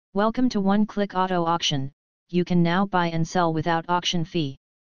Welcome to One Click Auto Auction. You can now buy and sell without auction fee.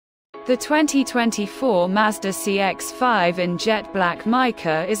 The 2024 Mazda CX-5 in Jet Black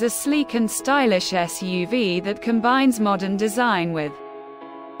Mica is a sleek and stylish SUV that combines modern design with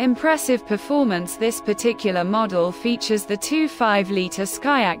impressive performance. This particular model features the 2.5-liter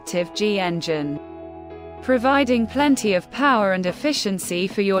Skyactiv-G engine, providing plenty of power and efficiency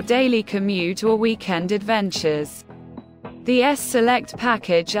for your daily commute or weekend adventures. The S-Select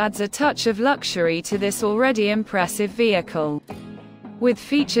package adds a touch of luxury to this already impressive vehicle, with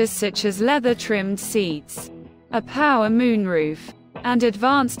features such as leather-trimmed seats, a power moonroof, and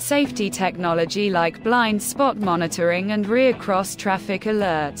advanced safety technology like blind spot monitoring and rear cross-traffic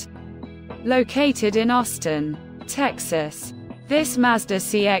alert. Located in Austin, Texas, this Mazda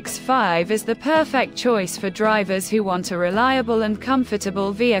CX-5 is the perfect choice for drivers who want a reliable and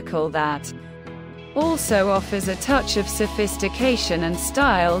comfortable vehicle that also offers a touch of sophistication and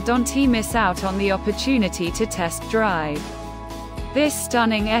style. Don't miss out on the opportunity to test drive this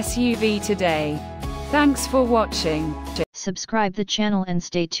stunning SUV today. Thanks for watching. Subscribe the channel and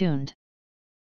stay tuned.